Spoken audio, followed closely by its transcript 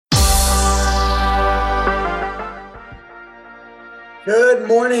Good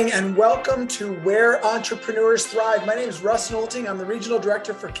morning and welcome to Where Entrepreneurs Thrive. My name is Russ Nolting. I'm the Regional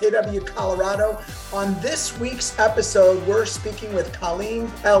Director for KW Colorado. On this week's episode, we're speaking with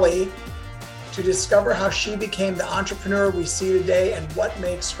Colleen Kelley to discover how she became the entrepreneur we see today and what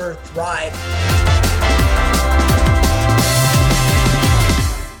makes her thrive.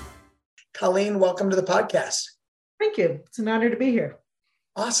 Colleen, welcome to the podcast. Thank you. It's an honor to be here.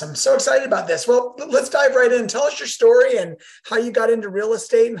 Awesome. So excited about this. Well, let's dive right in. Tell us your story and how you got into real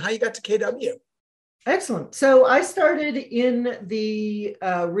estate and how you got to KW. Excellent. So I started in the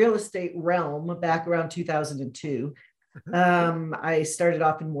real estate realm back around 2002. I started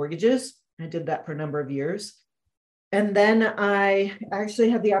off in mortgages. I did that for a number of years. And then I actually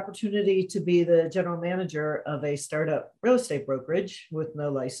had the opportunity to be the general manager of a startup real estate brokerage with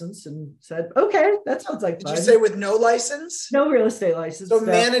no license and said, okay, that sounds like fun. Did you say with no license? No real estate license. So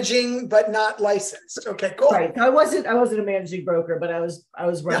managing, but not licensed. Okay, cool. Right. I wasn't a managing broker, but I was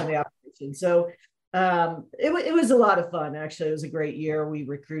running the operation. So it was a lot of fun. Actually, it was a great year. We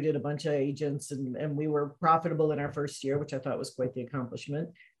recruited a bunch of agents and we were profitable in our first year, which I thought was quite the accomplishment.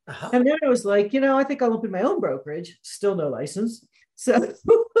 And then I was like, I think I'll open my own brokerage, still no license. So,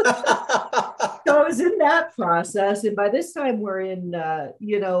 I was in that process. And by this time we're in,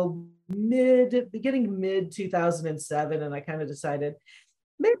 beginning mid 2007. And I kind of decided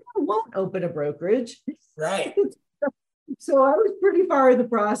maybe I won't open a brokerage. Right. So I was pretty far in the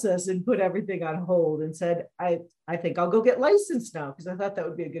process and put everything on hold and said, I think I'll go get licensed now, because I thought that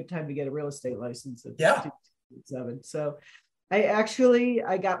would be a good time to get a real estate license in 2007. So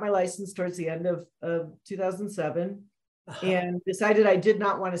I got my license towards the end of 2007 and decided I did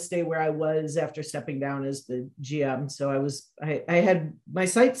not want to stay where I was after stepping down as the GM. So I had my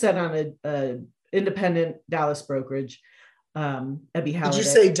sights set on a independent Dallas brokerage. Did you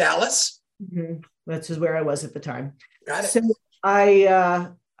say Dallas? Mm-hmm. That's just where I was at the time. Got it. So I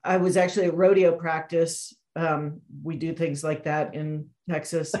was actually at rodeo practice. We do things like that in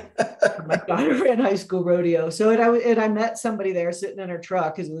Texas. My daughter ran high school rodeo. So I met somebody there sitting in her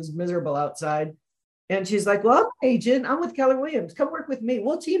truck because it was miserable outside. And she's like, well, I'm an agent. I'm with Keller Williams. Come work with me.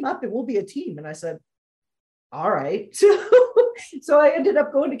 We'll team up and we'll be a team. And I said, all right. So I ended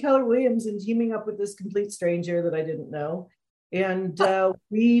up going to Keller Williams and teaming up with this complete stranger that I didn't know. And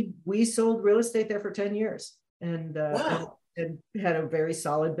we sold real estate there for 10 years and had a very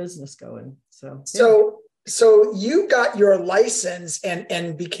solid business going. So you got your license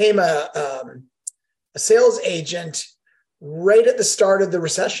and became a sales agent right at the start of the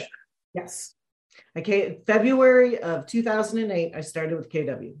recession. Yes. February of 2008, I started with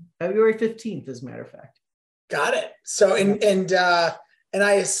KW. February 15th, as a matter of fact. Got it. So, and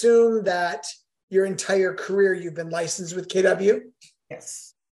I assume that your entire career, you've been licensed with KW?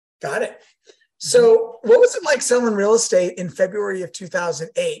 Yes. Got it. So what was it like selling real estate in February of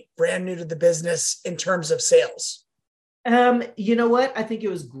 2008, brand new to the business in terms of sales? You know what? I think it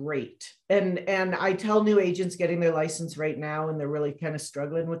was great. And I tell new agents getting their license right now, and they're really kind of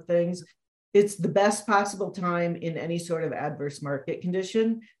struggling with things. It's the best possible time in any sort of adverse market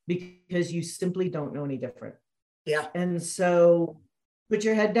condition because you simply don't know any different. Yeah. And so put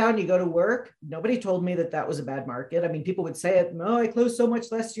your head down, you go to work. Nobody told me that was a bad market. I mean, people would say it, I closed so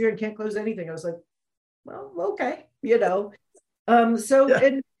much last year and can't close anything. I was like, well, okay,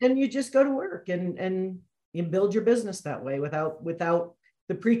 and you just go to work and you build your business that way without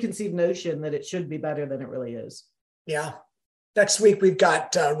the preconceived notion that it should be better than it really is. Yeah. Next week, we've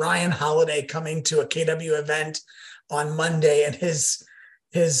got Ryan Holiday coming to a KW event on Monday, and his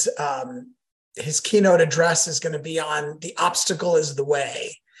keynote address is going to be on The Obstacle is the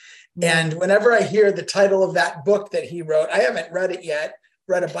Way. And whenever I hear the title of that book that he wrote, I haven't read it yet,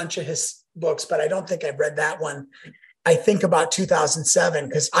 read a bunch of his books, but I don't think I've read that one. I think about 2007,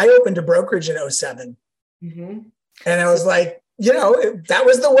 because I opened a brokerage in 2007. Mm-hmm. And I was like, that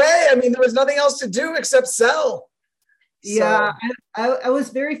was the way. I mean, there was nothing else to do except sell. Yeah, I was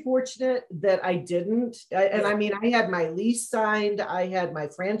very fortunate that I didn't. I mean, I had my lease signed. I had my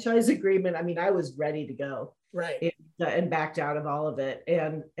franchise agreement. I mean, I was ready to go. Right. And backed out of all of it.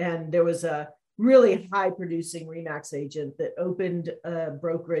 And there was a really high producing RE/MAX agent that opened a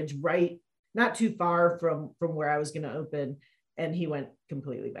brokerage right not too far from where I was going to open. And he went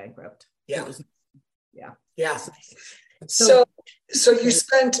completely bankrupt. Yeah. Yeah. So you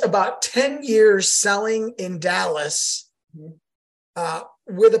spent about 10 years selling in Dallas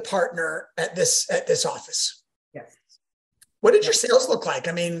with a partner at this office. Yes. What did your sales look like?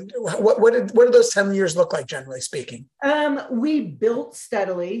 I mean, what did those 10 years look like, generally speaking? We built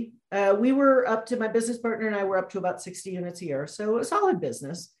steadily. We were up to, my business partner and I were up to about 60 units a year. So a solid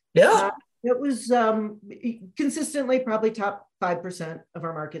business. Yeah. It was consistently probably top 5% of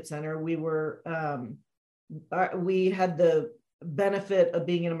our market center. We had the benefit of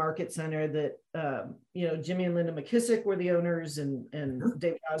being in a market center that, Jimmy and Linda McKissick were the owners, and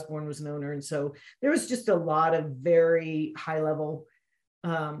David Osborne was an owner. And so there was just a lot of very high level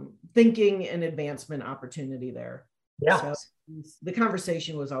thinking and advancement opportunity there. Yeah. So the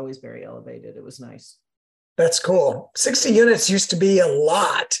conversation was always very elevated. It was nice. That's cool. 60 units used to be a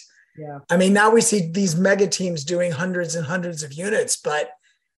lot. Yeah. I mean, now we see these mega teams doing hundreds and hundreds of units, but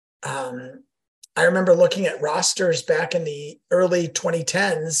I remember looking at rosters back in the early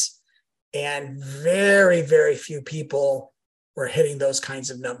 2010s, and very, very few people were hitting those kinds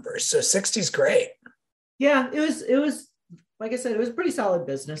of numbers. So 60 is great. Yeah, it was like I said, it was pretty solid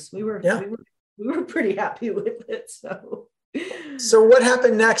business. We were pretty happy with it. So what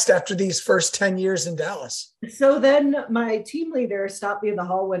happened next after these first 10 years in Dallas? So then my team leader stopped me in the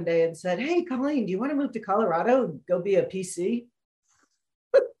hall one day and said, "Hey, Colleen, do you want to move to Colorado and go be a PC?"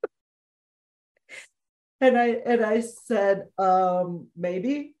 And I said,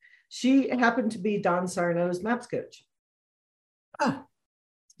 maybe. She happened to be Don Sarno's maps coach. Oh,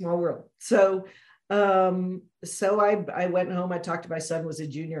 small world. So I went home. I talked to my son, was a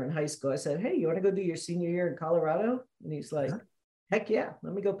junior in high school. I said, "Hey, you want to go do your senior year in Colorado?" And he's like, "Heck yeah,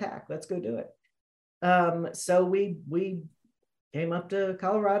 let me go pack. Let's go do it." So we came up to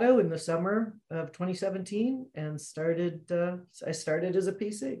Colorado in the summer of 2017 and I started as a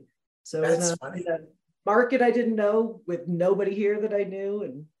PC. So that's funny. In a market I didn't know, with nobody here that I knew.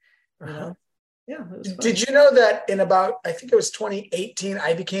 And, yeah. It was fun. Did you know that in about, I think it was 2018,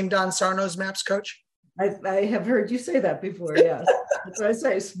 I became Don Sarno's maps coach? I have heard you say that before. Yes. That's what I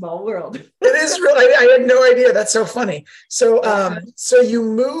say, small world. It is really, I had no idea. That's so funny. So, so you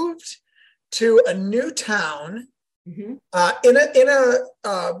moved to a new town, in a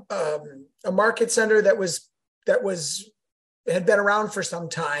market center that had been around for some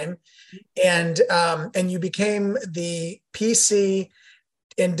time, and you became the PC,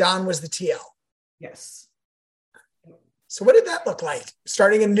 and Don was the TL. Yes. So what did that look like?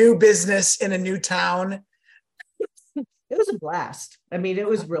 Starting a new business in a new town? It was a blast. I mean, it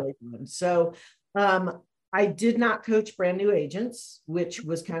was really fun. So I did not coach brand new agents, which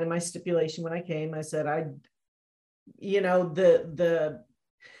was kind of my stipulation when I came. I said, the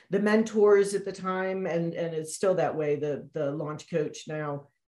mentors at the time, and it's still that way, the launch coach now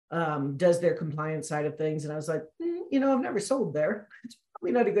does their compliance side of things. And I was like, I've never sold there. It's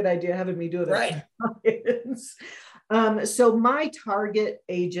probably not a good idea having me do it. Right. So my target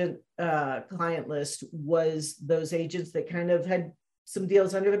agent client list was those agents that kind of had some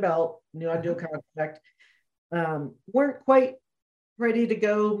deals under the belt, knew I'd do a contract, weren't quite ready to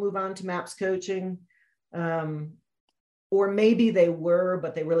go move on to maps coaching. Or maybe they were,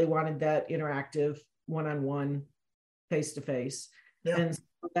 but they really wanted that interactive one-on-one, face-to-face. Yeah. And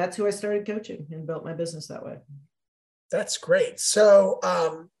that's who I started coaching and built my business that way. That's great. So,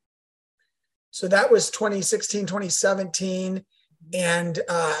 so that was 2016, 2017. And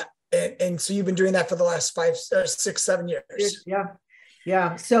so you've been doing that for the last 5, 6, 7 years. Yeah.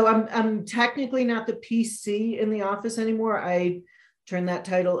 Yeah. So I'm technically not the PC in the office anymore. I turned that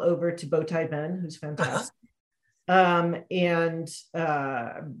title over to Bowtie Ben, who's fantastic. And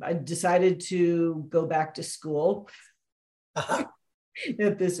I decided to go back to school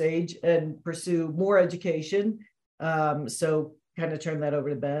at this age and pursue more education. So kind of turned that over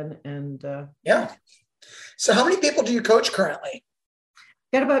to Ben. And yeah. So how many people do you coach currently?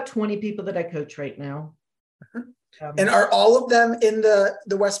 Got about 20 people that I coach right now. And are all of them in the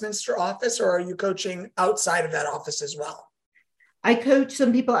Westminster office, or are you coaching outside of that office as well? I coach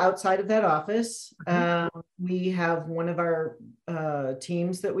some people outside of that office. We have one of our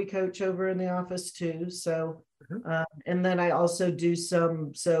teams that we coach over in the office too. So, and then I also do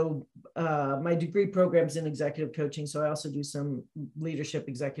my degree program's in executive coaching. So I also do some leadership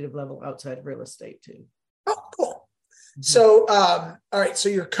executive level outside of real estate too. Oh, cool. So, all right. So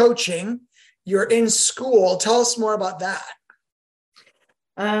you're coaching, you're in school. Tell us more about that.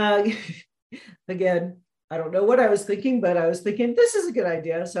 Again, I don't know what I was thinking, but I was thinking this is a good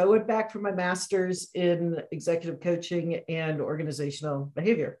idea. So I went back for my master's in executive coaching and organizational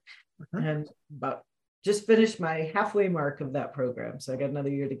behavior, and just finished my halfway mark of that program. So I got another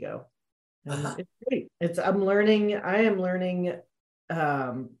year to go. And it's great. I am learning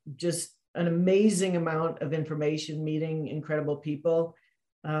just an amazing amount of information, meeting incredible people,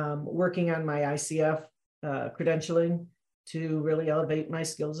 working on my ICF credentialing to really elevate my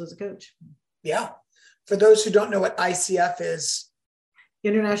skills as a coach. Yeah. For those who don't know what ICF is.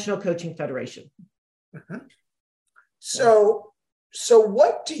 International Coaching Federation. So So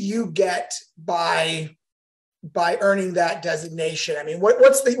what do you get by earning that designation? I mean,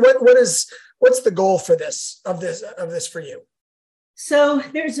 what's the goal for this for you? So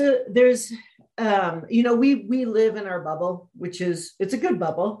we live in our bubble, it's a good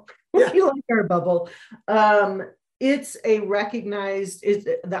bubble. Yeah. We like our bubble. It's a recognized,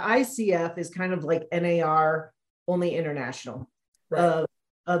 the ICF is kind of like NAR, only international, right,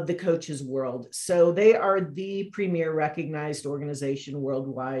 of the coaches world. So they are the premier recognized organization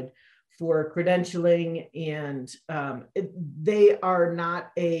worldwide for credentialing, and they are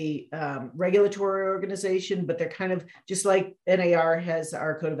not a regulatory organization, but they're kind of just like NAR has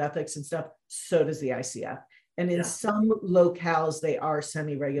our code of ethics and stuff, so does the ICF. And in some locales, they are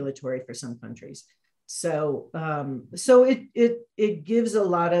semi-regulatory for some countries. So it gives a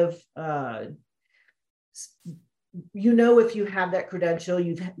lot of, if you have that credential,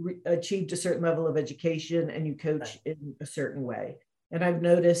 you've achieved a certain level of education and you coach in a certain way. And I've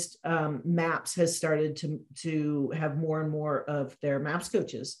noticed MAPS has started to have more and more of their MAPS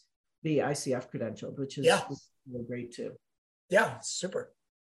coaches be ICF credentialed, which is really great too. Yeah, super.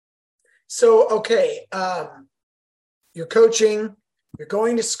 So, okay, you're coaching, you're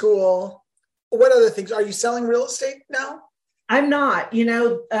going to school. What other things? Are you selling real estate now? I'm not.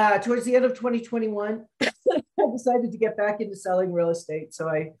 Towards the end of 2021, I decided to get back into selling real estate. So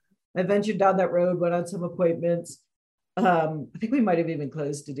I ventured down that road, went on some appointments. I think we might have even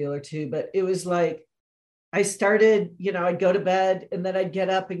closed a deal or two, but it was like, I started, I'd go to bed and then I'd get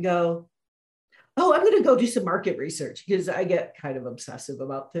up and go, oh, I'm going to go do some market research, because I get kind of obsessive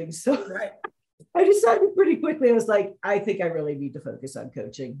about things. So I decided pretty quickly, I was like, I think I really need to focus on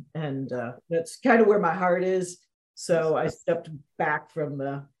coaching. And that's kind of where my heart is. So I stepped back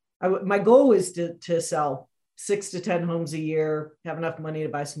from my goal was to sell 6 to 10 homes a year, have enough money to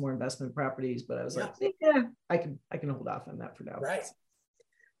buy some more investment properties. But I was like, I can hold off on that for now. Right.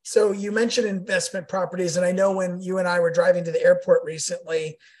 So you mentioned investment properties. And I know when you and I were driving to the airport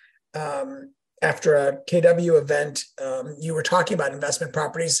recently, after a KW event, you were talking about investment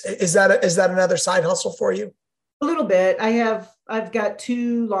properties. Is that another side hustle for you? A little bit. I've got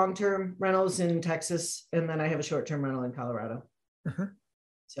 2 long-term rentals in Texas, and then I have a short-term rental in Colorado. Mm-hmm.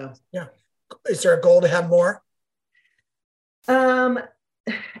 So is there a goal to have more?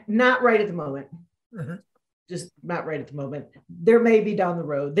 Not right at the moment. Mm-hmm. Just not right at the moment. There may be down the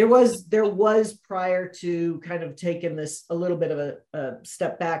road. There was prior to kind of taking this a little bit of a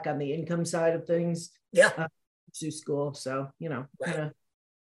step back on the income side of things. Yeah. To school. So,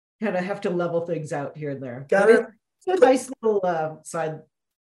 kind of have to level things out here and there. It's a nice little side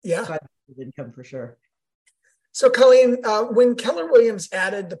of income for sure. So Colleen, when Keller Williams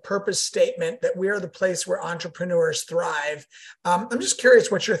added the purpose statement that we are the place where entrepreneurs thrive, I'm just curious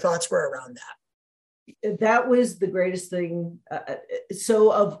what your thoughts were around that. That was the greatest thing.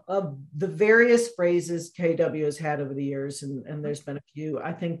 So of the various phrases KW has had over the years, and there's been a few,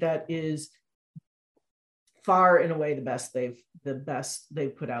 I think that is far and away the best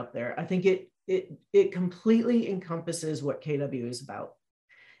they've put out there. I think it completely encompasses what KW is about.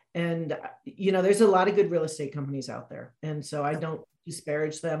 And, there's a lot of good real estate companies out there. And so I don't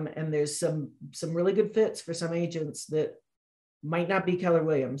disparage them. And there's some really good fits for some agents that might not be Keller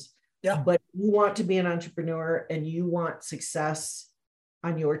Williams. Yeah. But you want to be an entrepreneur and you want success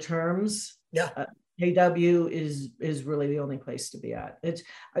on your terms. Yeah. KW is really the only place to be at.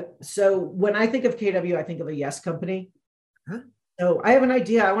 So when I think of KW, I think of a yes company. Huh? So I have an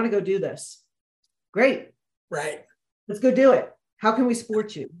idea. I want to go do this. Great. Right. Let's go do it. How can we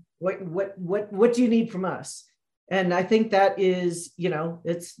support you? What do you need from us? And I think that is,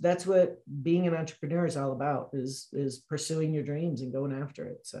 that's what being an entrepreneur is all about, is pursuing your dreams and going after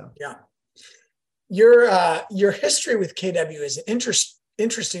it. So yeah, your history with KW is an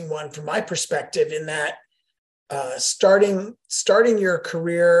interesting one from my perspective, in that starting your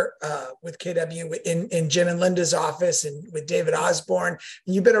career with KW in Jim and Linda's office and with David Osborne,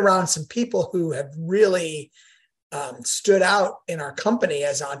 you've been around some people who have really stood out in our company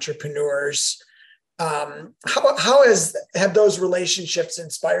as entrepreneurs. How have those relationships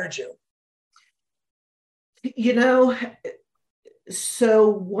inspired you? So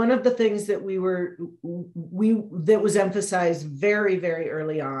one of the things that that was emphasized very, very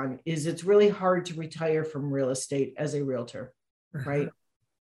early on is it's really hard to retire from real estate as a realtor, right?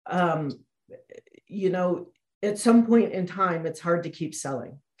 At some point in time, it's hard to keep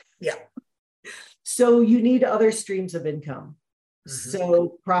selling. Yeah. So you need other streams of income. Mm-hmm.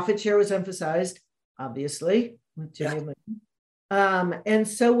 So profit share was emphasized, obviously, with Jimmy and Linda. And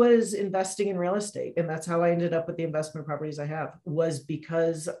so was investing in real estate. And that's how I ended up with the investment properties I have, was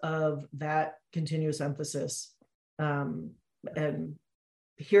because of that continuous emphasis. and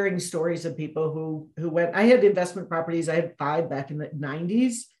hearing stories of people who went. I had investment properties. I had 5 back in the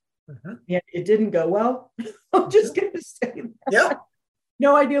 90s. And it didn't go well. I'm just going to say that. Yeah.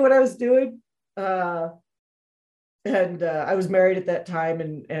 No idea what I was doing. And I was married at that time,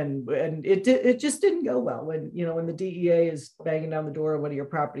 and it just didn't go well. When the DEA is banging down the door of one of your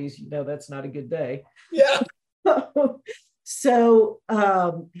properties, that's not a good day. Yeah. So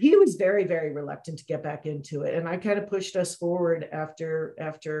he was very, very reluctant to get back into it, and I kind of pushed us forward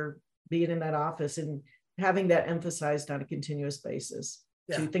after being in that office and having that emphasized on a continuous basis.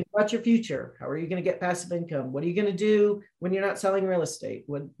 To think about your future. How are you going to get passive income? What are you going to do when you're not selling real estate?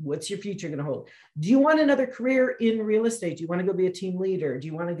 What's your future going to hold? Do you want another career in real estate? Do you want to go be a team leader? Do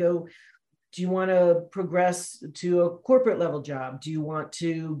you want to progress to a corporate level job? Do you want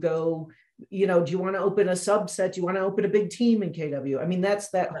to go, do you want to open a subset? Do you want to open a big team in KW? I mean, that's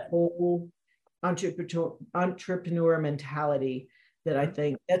that whole entrepreneur mentality that I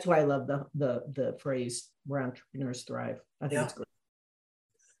think, that's why I love the phrase where entrepreneurs thrive. I think it's great.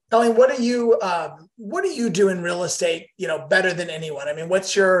 Colleen, what do you do in real estate, better than anyone? I mean,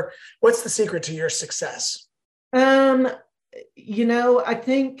 what's the secret to your success? I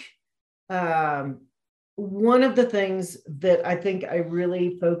think one of the things that I think I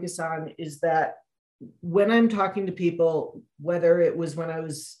really focus on is that when I'm talking to people, whether it was when I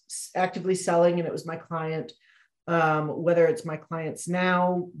was actively selling and it was my client, whether it's my clients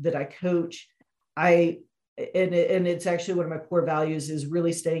now that I coach, and it's actually one of my core values is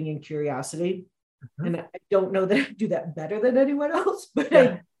really staying in curiosity. And I don't know that I do that better than anyone else, but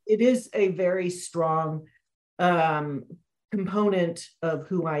it is a very strong component of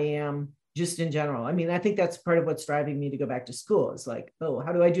who I am just in general. I mean, I think that's part of what's driving me to go back to school. It's like,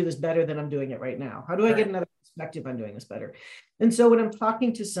 how do I do this better than I'm doing it right now? How do I get another perspective on doing this better? And so when I'm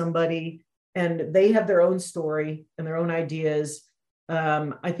talking to somebody and they have their own story and their own ideas,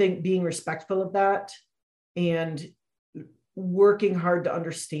 I think being respectful of that and working hard to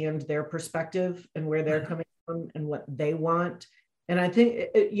understand their perspective and where they're coming from and what they want. And I think,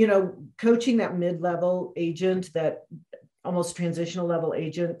 coaching that mid-level agent, that almost transitional level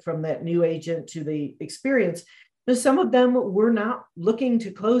agent from that new agent to the experience, some of them were not looking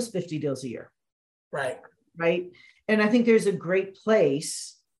to close 50 deals a year. Right. And I think there's a great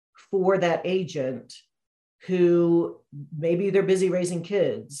place for that agent who maybe they're busy raising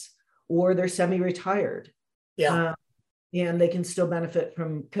kids or they're semi-retired. Yeah. And they can still benefit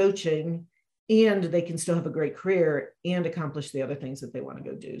from coaching and they can still have a great career and accomplish the other things that they want to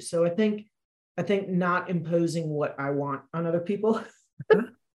go do. So I think not imposing what I want on other people.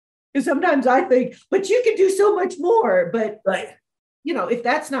 Because sometimes I think, but you can do so much more. But if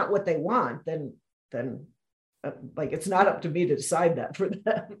that's not what they want, then it's not up to me to decide that for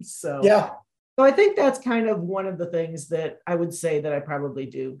them. So I think that's kind of one of the things that I would say that I probably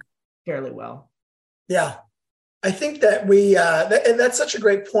do fairly well. Yeah. I think that and that's such a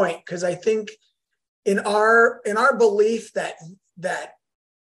great point, because I think in our belief that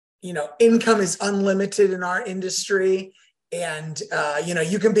income is unlimited in our industry, and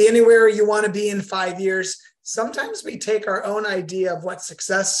you can be anywhere you want to be in 5 years. Sometimes we take our own idea of what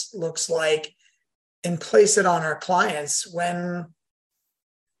success looks like and place it on our clients when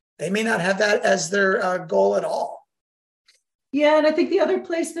they may not have that as their goal at all. Yeah, and I think the other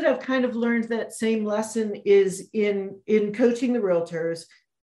place that I've kind of learned that same lesson is in coaching the realtors,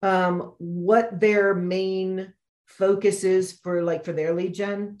 what their main focus is for their lead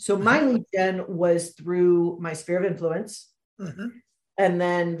gen. So my lead gen was through my sphere of influence. And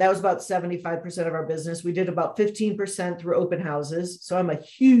then that was about 75% of our business. We did about 15% through open houses. So I'm a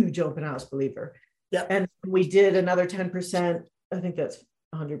huge open house believer. Yeah. And we did another 10%, I think that's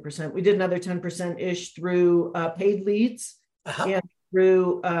 100%. We did another 10%-ish through paid leads. And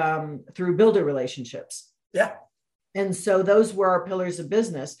through builder relationships. Yeah. And so those were our pillars of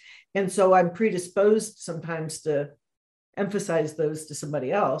business. And so I'm predisposed sometimes to emphasize those to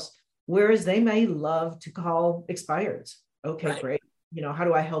somebody else, whereas they may love to call expireds. Okay, great. How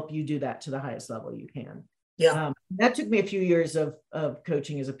do I help you do that to the highest level you can? Yeah. That took me a few years of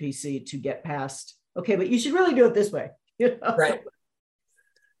coaching as a PC to get past, okay, but you should really do it this way. Right.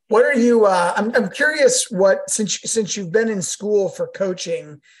 What are you, I'm curious since you've been in school for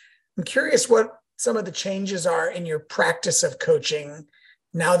coaching, I'm curious what some of the changes are in your practice of coaching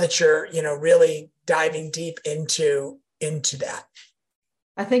now that you're, really diving deep into that.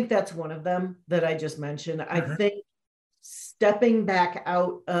 I think that's one of them that I just mentioned. I think stepping back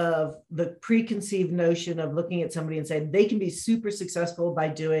out of the preconceived notion of looking at somebody and saying they can be super successful by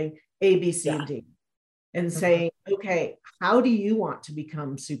doing A, B, C, and D. And saying, okay, how do you want to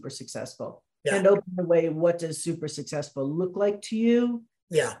become super successful? Yeah. and open the way, what does super successful look like to you?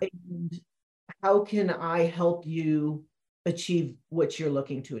 Yeah. And how can I help you achieve what you're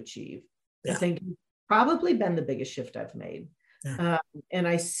looking to achieve? Yeah. I think it's probably been the biggest shift I've made. Yeah. And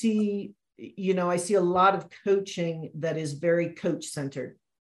I see a lot of coaching that is very coach centered.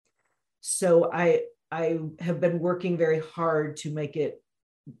 So I have been working very hard to make it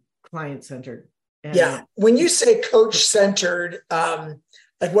client centered. Yeah. When you say coach centered,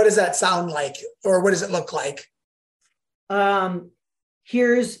 like what does that sound like, or what does it look like?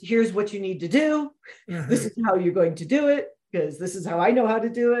 Here's what you need to do. Mm-hmm. This is how you're going to do it, because this is how I know how to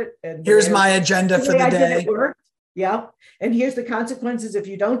do it. And here's my agenda for the day. Yeah. And here's the consequences if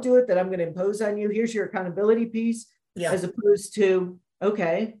you don't do it that I'm going to impose on you. Here's your accountability piece, as opposed to,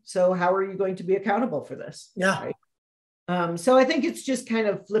 okay, so how are you going to be accountable for this? Yeah. Right? So I think it's just kind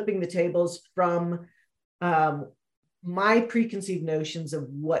of flipping the tables from my preconceived notions of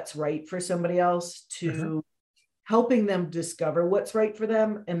what's right for somebody else to helping them discover what's right for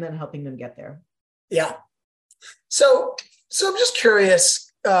them and then helping them get there. Yeah. So I'm just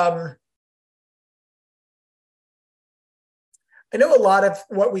curious. I know a lot of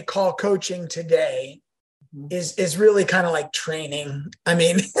what we call coaching today is really kind of like training. I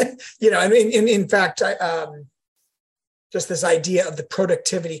mean, in fact, just this idea of the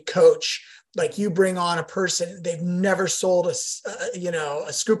productivity coach, like you bring on a person, they've never sold a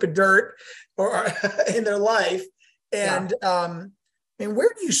scoop of dirt or in their life. And where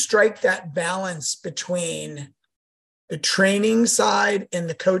do you strike that balance between the training side and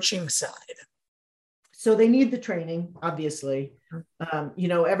the coaching side? So they need the training, obviously.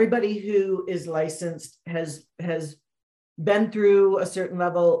 Everybody who is licensed has been through a certain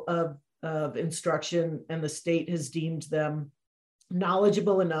level of instruction, and the state has deemed them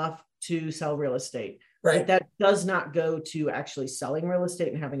knowledgeable enough to sell real estate. Right. But that does not go to actually selling real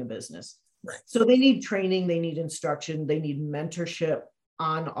estate and having a business. Right. So they need training, they need instruction, they need mentorship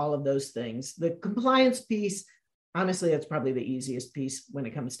on all of those things. The compliance piece, honestly, that's probably the easiest piece when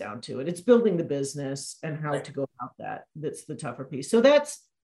it comes down to it. It's building the business and how to go about that. That's the tougher piece. So that's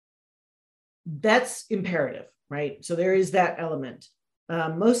imperative, right? So there is that element.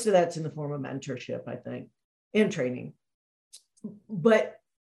 Most of that's in the form of mentorship, I think, and training. But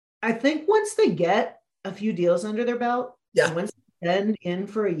I think once they get a few deals under their belt, and once they've been in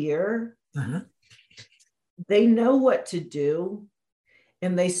for a year, they know what to do.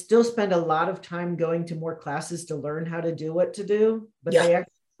 And they still spend a lot of time going to more classes to learn how to do what to do, but they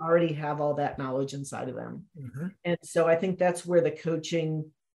actually already have all that knowledge inside of them. And so I think that's where the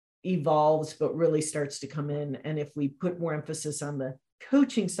coaching evolves, but really starts to come in. And if we put more emphasis on the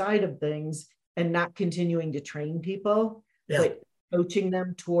coaching side of things and not continuing to train people, but coaching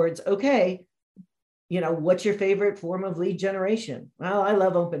them towards, okay, what's your favorite form of lead generation? Well, I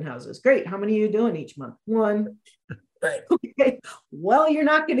love open houses. Great. How many are you doing each month? One. Right. Okay. Well, you're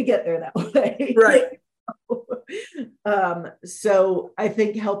not going to get there that way. Right. So I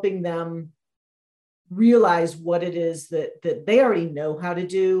think helping them realize what it is that they already know how to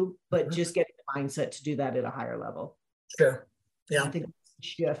do, but just getting the mindset to do that at a higher level. Sure. Yeah. I think it's a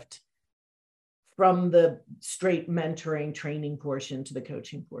shift from the straight mentoring training portion to the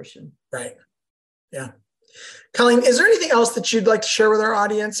coaching portion. Right. Yeah. Colleen, is there anything else that you'd like to share with our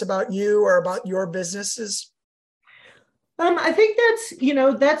audience about you or about your businesses? I think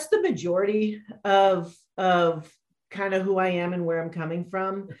that's the majority of kind of who I am and where I'm coming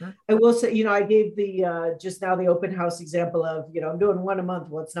from. I will say, I gave just now the open house example of, I'm doing one a month.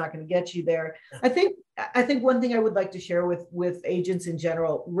 Well, it's not going to get you there. I think one thing I would like to share with agents in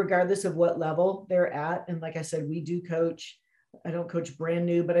general, regardless of what level they're at. And like I said, we do coach. I don't coach brand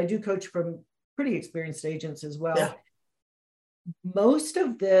new, but I do coach from pretty experienced agents as well. Yeah. Most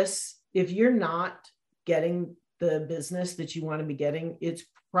of this, if you're not getting the business that you want to be getting, it's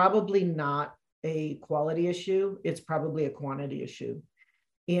probably not a quality issue. It's probably a quantity issue.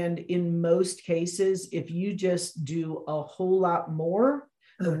 And in most cases, if you just do a whole lot more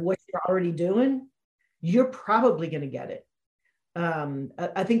of what you're already doing, you're probably going to get it.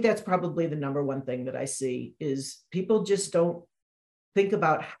 I think that's probably the number one thing that I see is people just don't think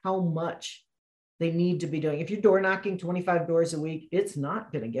about how much they need to be doing. If you're door knocking 25 doors a week, it's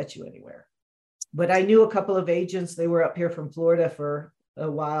not going to get you anywhere. But I knew a couple of agents, they were up here from Florida for a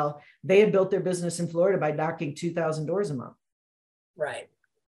while. They had built their business in Florida by knocking 2,000 doors a month. Right.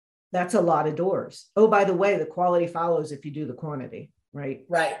 That's a lot of doors. Oh, by the way, the quality follows if you do the quantity, right?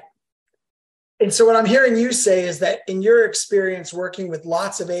 Right. And so what I'm hearing you say is that in your experience working with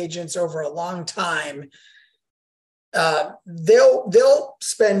lots of agents over a long time, they'll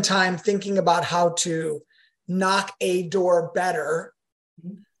spend time thinking about how to knock a door better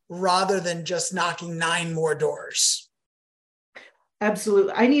rather than just knocking 9 more doors.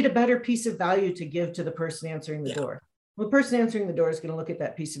 Absolutely. I need a better piece of value to give to the person answering the door. Well, the person answering the door is going to look at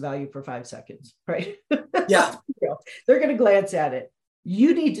that piece of value for 5 seconds, right? Yeah. They're going to glance at it.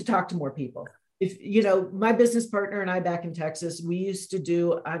 You need to talk to more people. If, my business partner and I back in Texas, we used to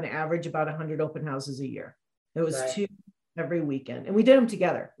do on average about 100 open houses a year. It was 2 every weekend. And we did them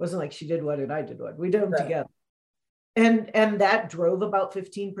together. It wasn't like she did one and I did one. We did them together. And that drove about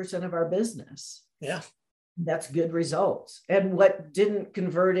 15% of our business. Yeah. That's good results. And what didn't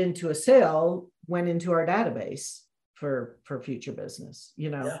convert into a sale went into our database for future business,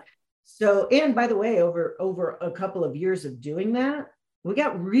 So, and by the way, over a couple of years of doing that, we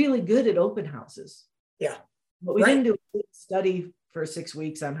got really good at open houses. Yeah. But we didn't do a study for 6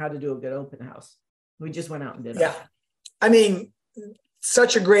 weeks on how to do a good open house. We just went out and did it. Yeah. I mean,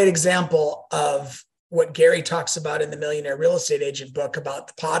 such a great example of what Gary talks about in the Millionaire Real Estate Agent book about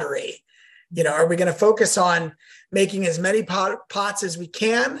the pottery. Are we going to focus on making as many pots as we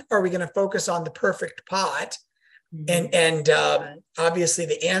can? Or are we going to focus on the perfect pot? Mm-hmm. And obviously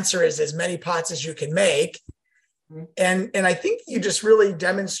the answer is as many pots as you can make. Mm-hmm. And I think you just really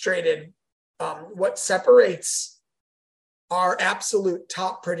demonstrated what separates our absolute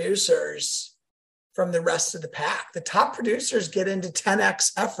top producers from the rest of the pack. The top producers get into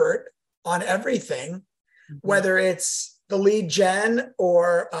 10x effort on everything, mm-hmm. whether it's the lead gen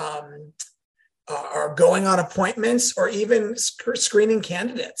or going on appointments or even screening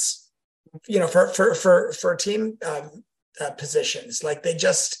candidates, for team positions. Like they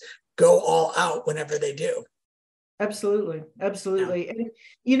just go all out whenever they do. Absolutely. Yeah. And,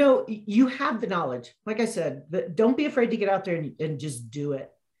 you have the knowledge. Like I said, don't be afraid to get out there and just do it.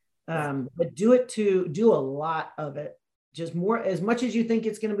 But do a lot of it. Just more, as much as you think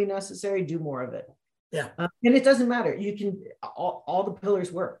it's going to be necessary, do more of it. Yeah. And it doesn't matter. You can, all the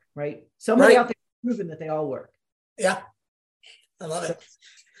pillars work, right? Somebody out there has proven that they all work. Yeah. I love it.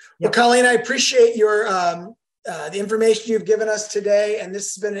 Well, Colleen, I appreciate your, the information you've given us today. And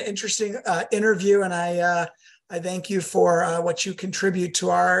this has been an interesting interview. And I thank you for what you contribute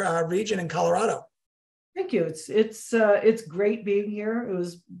to our region in Colorado. Thank you. It's great being here. It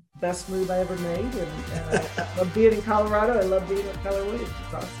was the best move I ever made. And I love being in Colorado. I love being at Keller Williams.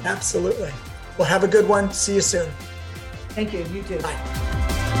 It's awesome. Absolutely. Well, have a good one. See you soon. Thank you. You too. Bye.